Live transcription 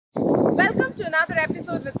Welcome to another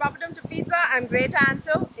episode with Papadum to Pizza. I'm Greta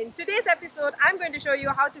Anto. In today's episode, I'm going to show you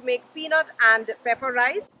how to make peanut and pepper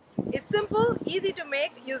rice. It's simple, easy to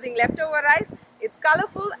make using leftover rice. It's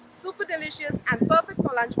colorful, super delicious and perfect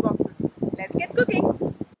for lunch boxes. Let's get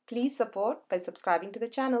cooking. Please support by subscribing to the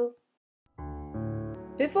channel.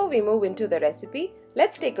 Before we move into the recipe,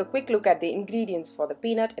 let's take a quick look at the ingredients for the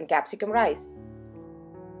peanut and capsicum rice.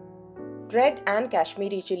 Red and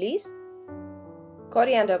Kashmiri chilies,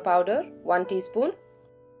 coriander powder 1 teaspoon,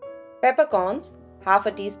 peppercorns half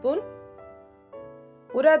a teaspoon,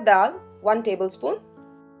 Urad Dhal 1 tablespoon,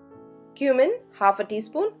 cumin half a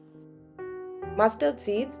teaspoon, mustard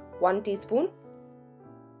seeds 1 teaspoon,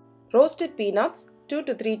 roasted peanuts 2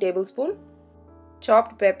 to 3 tablespoons,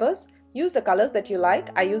 chopped peppers, use the colors that you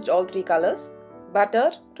like, I used all 3 colors,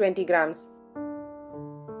 butter 20 grams.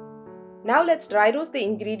 Now let's dry roast the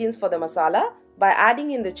ingredients for the masala by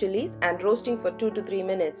adding in the chilies and roasting for 2 to 3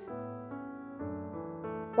 minutes.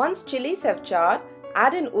 Once chilies have charred,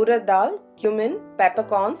 add in urad dal, cumin,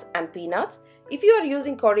 peppercorns and peanuts. If you are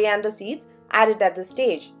using coriander seeds, add it at this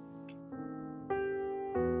stage.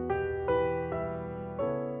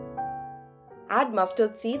 Add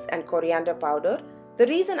mustard seeds and coriander powder. The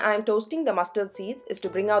reason I am toasting the mustard seeds is to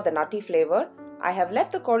bring out the nutty flavor. I have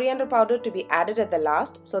left the coriander powder to be added at the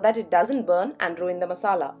last so that it doesn't burn and ruin the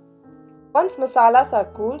masala. Once masalas are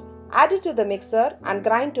cooled, add it to the mixer and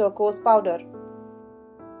grind to a coarse powder.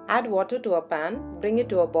 Add water to a pan, bring it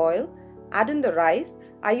to a boil, add in the rice.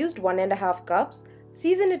 I used 1.5 cups,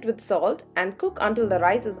 season it with salt and cook until the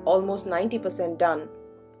rice is almost 90% done.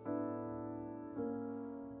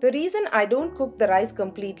 The reason I don't cook the rice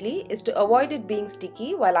completely is to avoid it being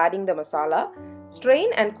sticky while adding the masala.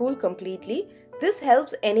 Strain and cool completely. This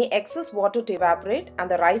helps any excess water to evaporate and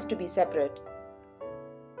the rice to be separate.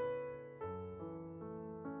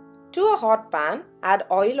 To a hot pan, add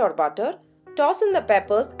oil or butter, toss in the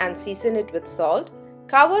peppers and season it with salt.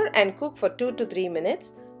 Cover and cook for 2 to 3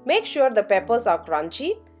 minutes. Make sure the peppers are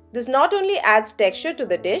crunchy. This not only adds texture to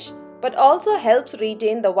the dish, but also helps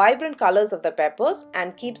retain the vibrant colors of the peppers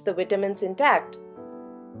and keeps the vitamins intact.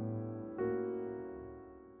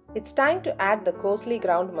 It's time to add the coarsely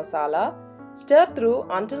ground masala. Stir through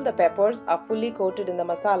until the peppers are fully coated in the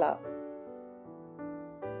masala.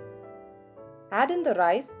 Add in the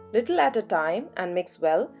rice little at a time and mix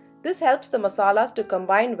well. This helps the masalas to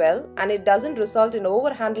combine well and it doesn't result in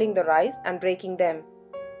overhandling the rice and breaking them.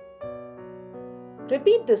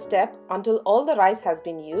 Repeat this step until all the rice has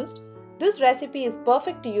been used. This recipe is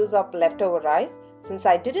perfect to use up leftover rice. Since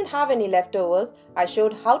I didn't have any leftovers, I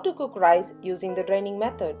showed how to cook rice using the draining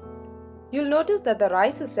method. You'll notice that the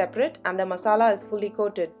rice is separate and the masala is fully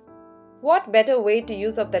coated. What better way to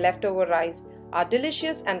use up the leftover rice? Our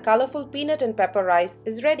delicious and colorful peanut and pepper rice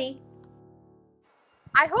is ready.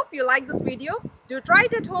 I hope you like this video. Do try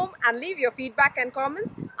it at home and leave your feedback and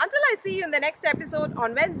comments. Until I see you in the next episode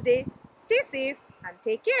on Wednesday, stay safe and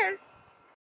take care.